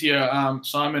themes here,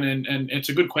 Simon, and it's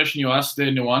a good question you asked there,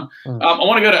 Nuwan. mm. I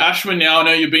want to go to Ashwin now. I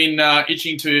know you've been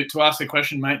itching to ask a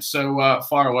question, mate, so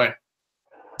fire away.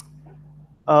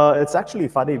 It's actually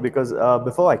funny because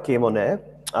before I came on air,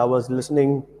 I was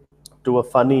listening to a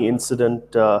funny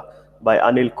incident by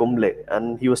Anil Kumble,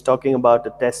 and he was talking about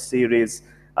a test series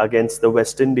against the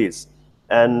West Indies.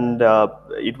 And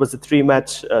it was a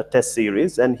three-match test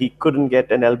series, and he couldn't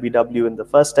get an LBW in the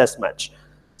first test match.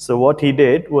 So what he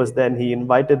did was then he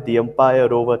invited the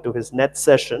umpire over to his net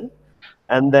session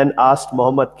and then asked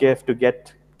Mohammad Kaif to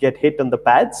get hit on the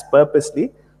pads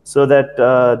purposely so that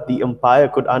the umpire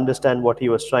could understand what he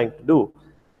was trying to do.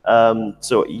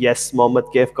 So yes, Mohammad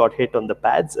Kaif got hit on the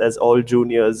pads as all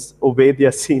juniors obey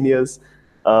their seniors,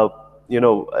 uh,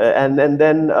 and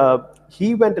then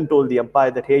he went and told the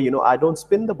umpire that, hey, I don't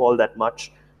spin the ball that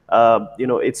much,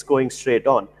 it's going straight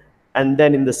on. And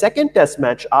then in the second test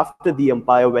match, after the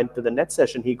umpire went to the net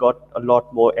session, he got a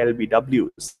lot more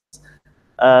LBWs.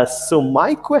 So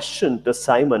my question to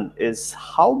Simon is,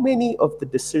 how many of the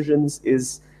decisions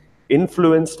is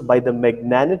influenced by the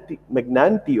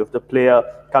magnanimity of the player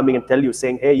coming and tell you,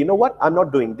 saying, hey, you know what, I'm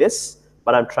not doing this,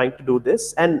 but I'm trying to do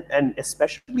this. And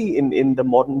especially in the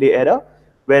modern day era,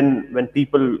 when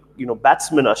people,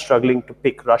 batsmen are struggling to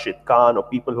pick Rashid Khan or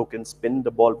people who can spin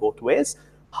the ball both ways,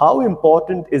 how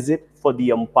important is it for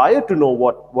the umpire to know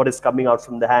what is coming out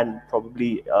from the hand,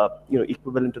 probably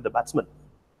equivalent to the batsman?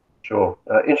 Sure.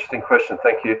 Interesting question.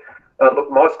 Thank you.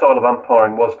 Look, my style of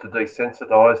umpiring was to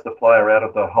desensitise the player out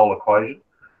of the whole equation,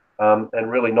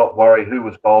 and really not worry who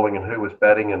was bowling and who was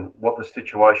batting and what the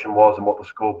situation was and what the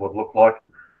scoreboard looked like.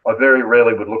 I very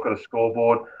rarely would look at a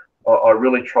scoreboard. I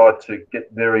really tried to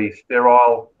get very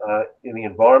sterile in the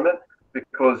environment,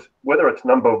 because whether it's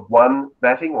number 1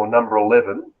 batting or number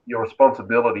 11, your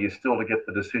responsibility is still to get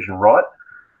the decision right.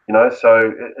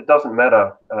 So it doesn't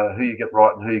matter who you get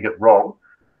right and who you get wrong.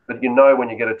 But when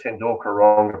you get a Tendulkar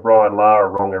wrong, a Brian Lara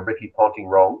wrong, a Ricky Ponting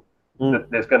wrong,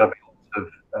 that there's going to be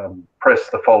lots of press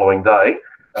the following day,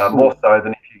 more so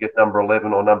than if you get number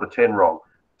 11 or number 10 wrong.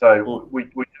 So we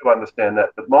do understand that.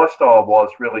 But my style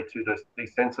was really to just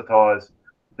desensitise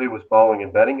who was bowling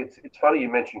and batting. It's funny you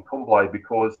mentioned Kumble,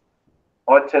 because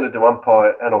I tended to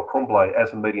umpire Anil Kumble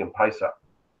as a medium pacer.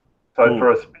 So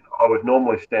for a spinner, I would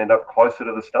normally stand up closer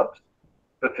to the stumps.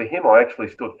 But for him, I actually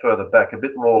stood further back, a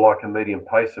bit more like a medium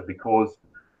pacer, because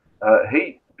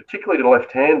he, particularly to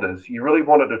left-handers, you really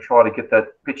wanted to try to get that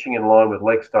pitching in line with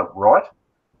leg stump right.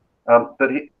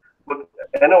 But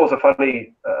Anna was a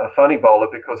funny bowler,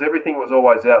 because everything was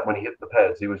always out when he hit the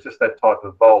pads. He was just that type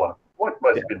of bowler, like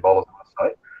most spin bowlers, I must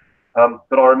say.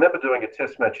 But I remember doing a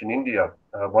test match in India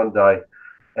one day,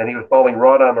 and he was bowling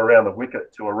right arm around the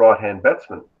wicket to a right-hand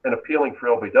batsman and appealing for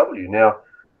LBW. Now,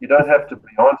 you don't have to be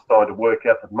Einstein to work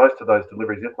out that most of those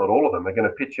deliveries, if not all of them, are going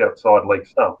to pitch outside leg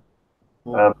stump.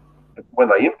 When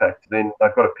they impact, then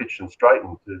they've got to pitch and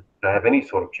straighten to have any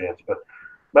sort of chance. But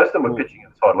most of them were pitching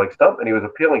outside leg stump, and he was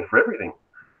appealing for everything.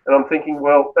 And I'm thinking,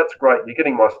 well, that's great. You're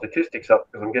getting my statistics up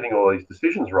because I'm getting all these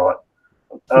decisions right.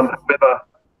 However,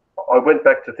 I went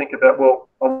back to think about, well,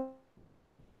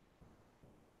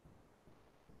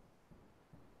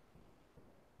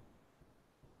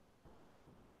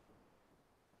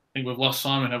 I think we've lost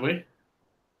Simon, have we?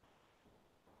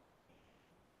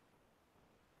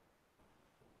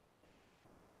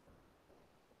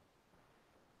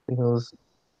 Because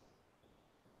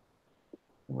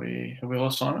Have we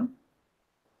lost Simon?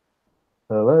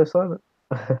 Hello, Simon.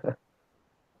 I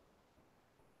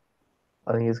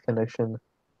think his connection.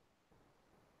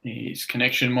 His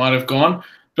connection might have gone,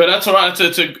 but that's all right.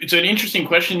 It's an interesting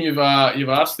question you've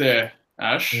asked there,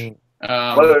 Ash.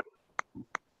 Hello.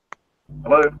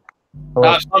 Hello.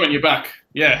 Simon, you're back.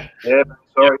 Yeah. Yeah.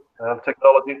 Sorry.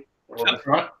 Technology. That's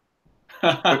right.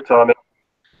 Quick timing.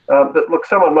 But look,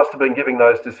 someone must have been giving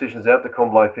those decisions out to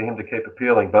Comblay for him to keep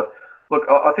appealing. But look,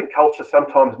 I think culture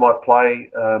sometimes might play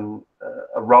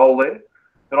a role there.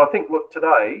 But I think, look,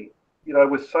 today, you know,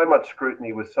 with so much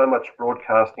scrutiny, with so much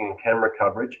broadcasting and camera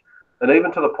coverage, and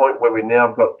even to the point where we now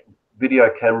have got video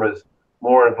cameras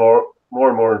more and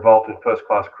more involved in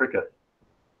first-class cricket,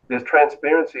 there's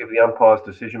transparency of the umpire's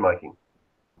decision making.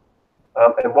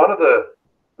 And one of the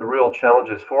real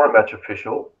challenges for a match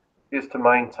official is to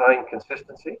maintain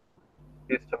consistency,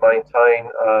 is to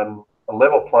maintain a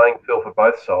level playing field for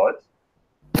both sides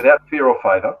without fear or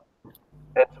favour,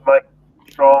 and to make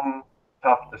strong,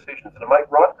 tough decisions, and to make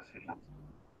right decisions,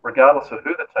 regardless of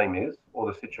who the team is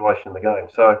or the situation in the game.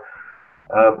 So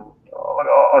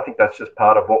I think that's just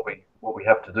part of what we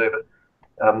have to do.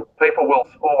 But people will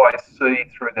always see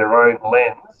through their own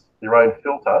lens, their own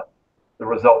filter, the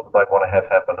result that they want to have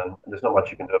happen, and there's not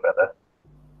much you can do about that.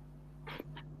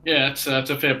 Yeah, that's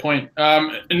a fair point.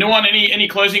 Nuwan, any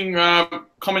closing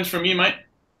comments from you, mate?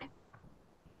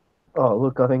 Oh,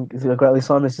 look, I think greatly,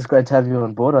 Simon. It's just great to have you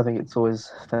on board. I think it's always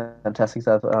fantastic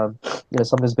to have,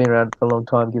 someone who's been around for a long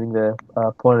time giving their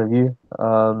point of view.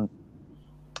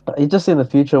 Just in the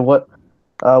future, what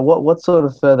sort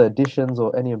of further additions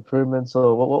or any improvements,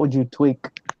 or what would you tweak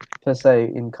per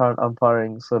se in current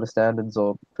umpiring sort of standards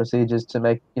or procedures to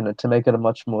make it a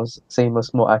much more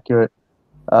seamless, more accurate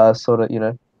sort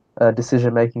of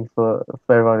decision making for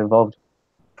everyone involved?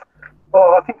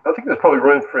 Well, I think there's probably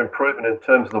room for improvement in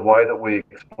terms of the way that we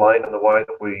explain and the way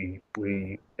that we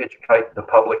educate the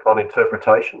public on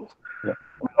interpretations. Yeah.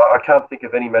 I can't think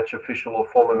of any match official or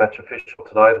former match official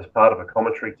today that's part of a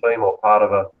commentary team or part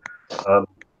of a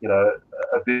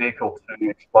vehicle to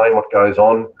explain what goes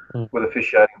on with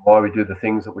officiating, why we do the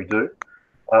things that we do.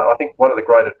 I think one of the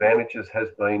great advantages has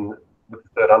been with the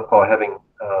third umpire having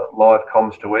live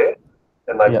comms to air,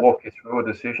 and they walk you through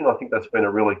a decision. I think that's been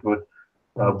a really good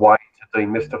way to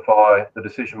demystify the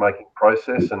decision-making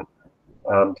process and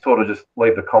sort of just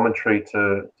leave the commentary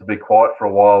to be quiet for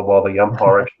a while the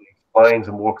umpire actually explains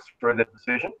and walks through the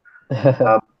decision.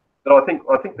 But I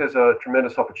think there's a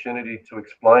tremendous opportunity to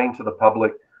explain to the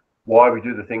public why we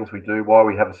do the things we do, why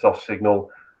we have a soft signal,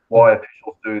 why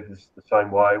officials do this the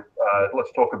same way.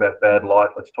 Let's talk about bad light.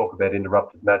 Let's talk about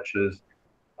interrupted matches,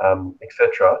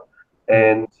 etc.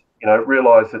 And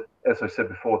realise that, as I said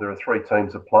before, there are 3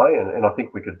 teams at play, and I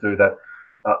think we could do that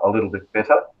a little bit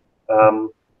better.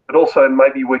 But also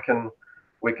maybe we can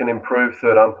improve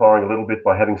third umpiring a little bit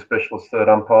by having specialist third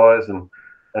umpires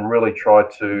and really try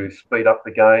to speed up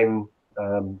the game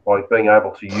by being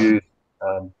able to use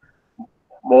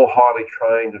more highly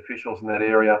trained officials in that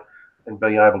area and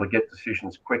being able to get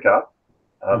decisions quicker,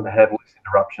 have less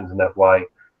interruptions in that way,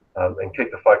 and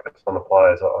keep the focus on the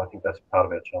players. I think that's part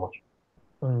of our challenge.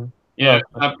 Yeah,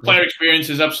 player experience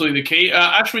is absolutely the key.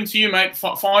 Ashwin, to you, mate,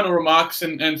 final remarks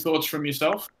and thoughts from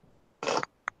yourself.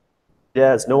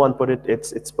 Yeah, as no one put it,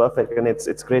 it's perfect, and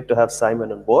it's great to have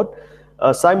Simon on board.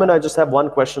 Simon, I just have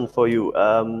one question for you.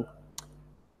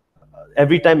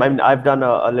 Every time I've done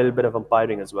a little bit of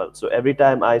umpiring as well. So every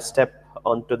time I step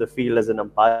onto the field as an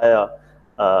umpire,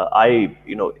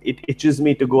 it itches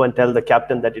me to go and tell the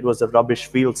captain that it was a rubbish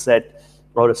field set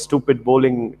or a stupid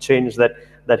bowling change that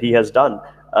he has done.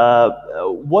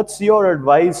 What's your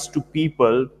advice to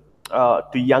people,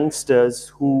 to youngsters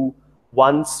who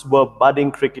once were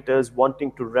budding cricketers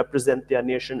wanting to represent their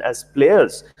nation as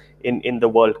players in the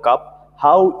World Cup?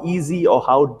 How easy or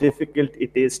how difficult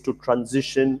it is to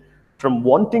transition from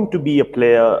wanting to be a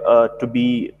player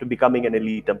to becoming an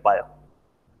elite umpire?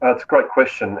 It's a great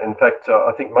question. In fact,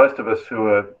 I think most of us who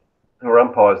are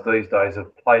umpires these days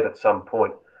have played at some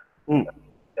point.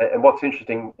 And what's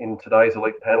interesting in today's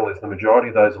elite panel is the majority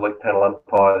of those elite panel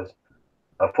umpires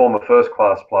are former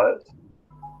first-class players,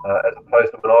 as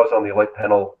opposed to when I was on the elite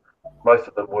panel, most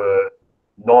of them were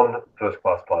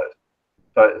non-first-class players.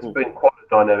 So it's been quite a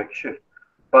dynamic shift.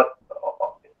 But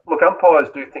look, umpires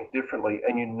do think differently,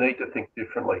 and you need to think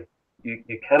differently.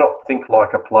 You cannot think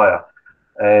like a player.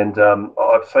 And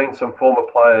I've seen some former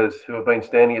players who have been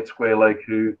standing at square leg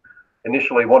who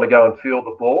initially want to go and field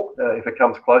the ball if it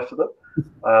comes close to them,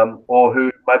 or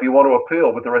who maybe want to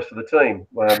appeal with the rest of the team.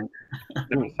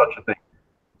 There is such a thing.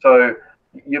 So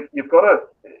you've got to.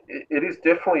 It is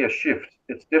definitely a shift.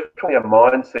 It's definitely a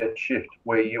mindset shift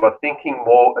where you are thinking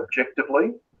more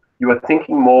objectively. You are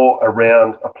thinking more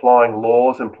around applying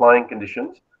laws and playing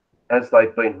conditions as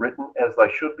they've been written, as they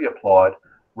should be applied,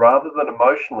 rather than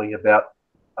emotionally about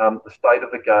the state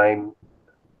of the game,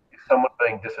 is someone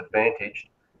being disadvantaged,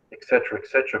 etc.,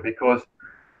 etc. Because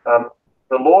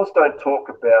the laws don't talk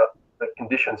about that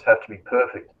conditions have to be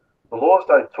perfect. The laws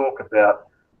don't talk about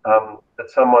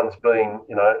that someone's being,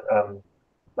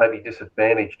 maybe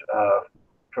disadvantaged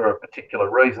for a particular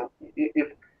reason.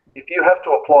 If you have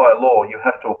to apply a law, you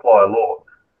have to apply a law.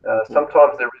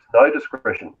 Sometimes there is no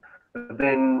discretion. But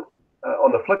then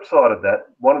on the flip side of that,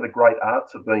 one of the great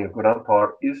arts of being a good umpire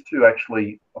is to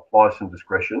actually apply some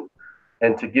discretion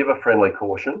and to give a friendly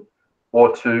caution,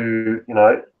 or to,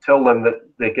 tell them that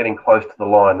they're getting close to the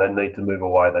line, they need to move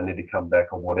away, they need to come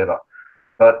back or whatever.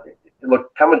 But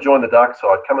look, come and join the dark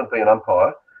side, come and be an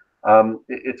umpire.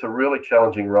 It's a really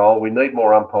challenging role. We need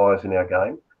more umpires in our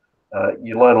game.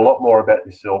 You learn a lot more about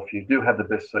yourself. You do have the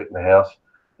best seat in the house.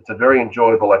 It's a very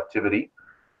enjoyable activity.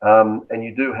 And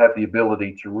you do have the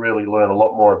ability to really learn a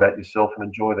lot more about yourself and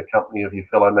enjoy the company of your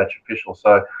fellow match officials.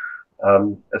 So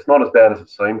it's not as bad as it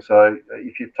seems. So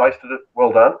if you've tasted it,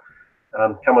 well done.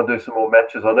 Come and do some more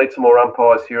matches. I need some more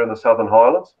umpires here in the Southern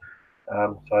Highlands.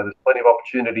 So there's plenty of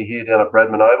opportunity here down at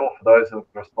Bradman Oval for those that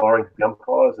are aspiring to be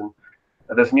umpires. And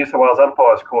there's a New South Wales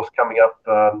umpires course coming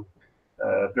up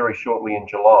very shortly in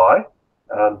July,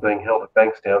 being held at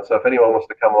Bankstown. So if anyone wants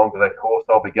to come along to that course,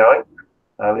 I'll be going.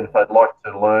 And if they'd like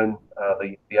to learn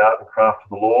the art and craft of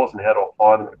the laws and how to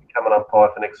apply them to become an umpire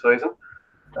for next season,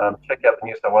 check out the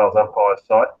New South Wales umpires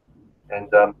site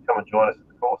and come and join us at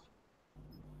the course.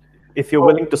 If you're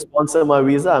willing to sponsor my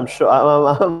visa, I'm sure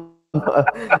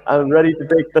I'm ready to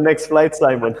take the next flight,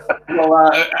 Simon.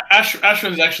 Well,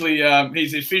 Ashwin's actually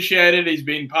he's officiated. He's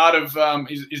been part of.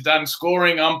 He's done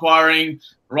scoring, umpiring,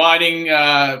 writing.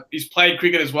 He's played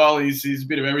cricket as well. He's a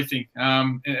bit of everything,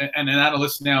 and an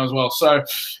analyst now as well. So,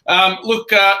 look,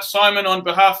 Simon, on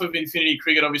behalf of Infinity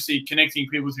Cricket, obviously connecting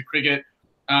people to cricket,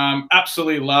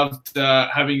 absolutely loved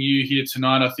having you here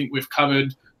tonight. I think we've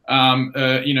covered a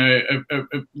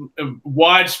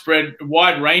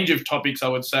wide range of topics, I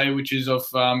would say, which is of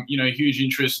huge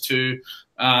interest to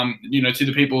to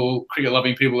the people,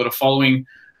 cricket-loving people that are following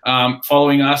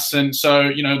us. And so,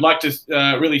 I'd like to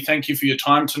really thank you for your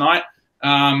time tonight,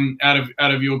 out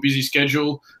of your busy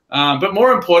schedule. But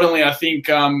more importantly, I think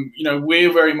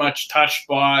we're very much touched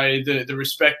by the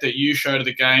respect that you show to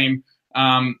the game,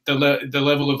 the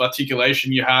level of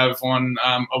articulation you have on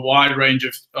a wide range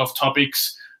of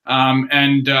topics.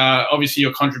 And obviously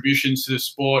your contributions to the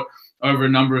sport over a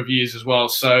number of years as well.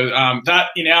 So that,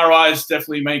 in our eyes,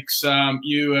 definitely makes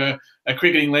you a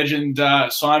cricketing legend,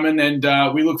 Simon.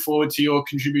 And we look forward to your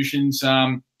contributions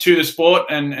to the sport,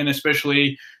 and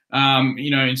especially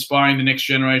inspiring the next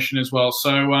generation as well.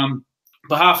 So on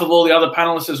behalf of all the other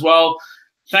panelists as well,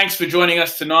 thanks for joining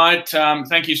us tonight.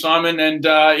 Thank you, Simon. And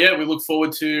we look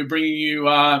forward to bringing you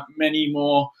many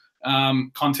more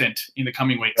content in the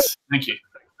coming weeks. Thank you.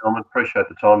 Appreciate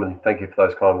the time, and thank you for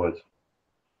those kind words.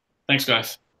 Thanks,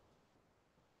 guys.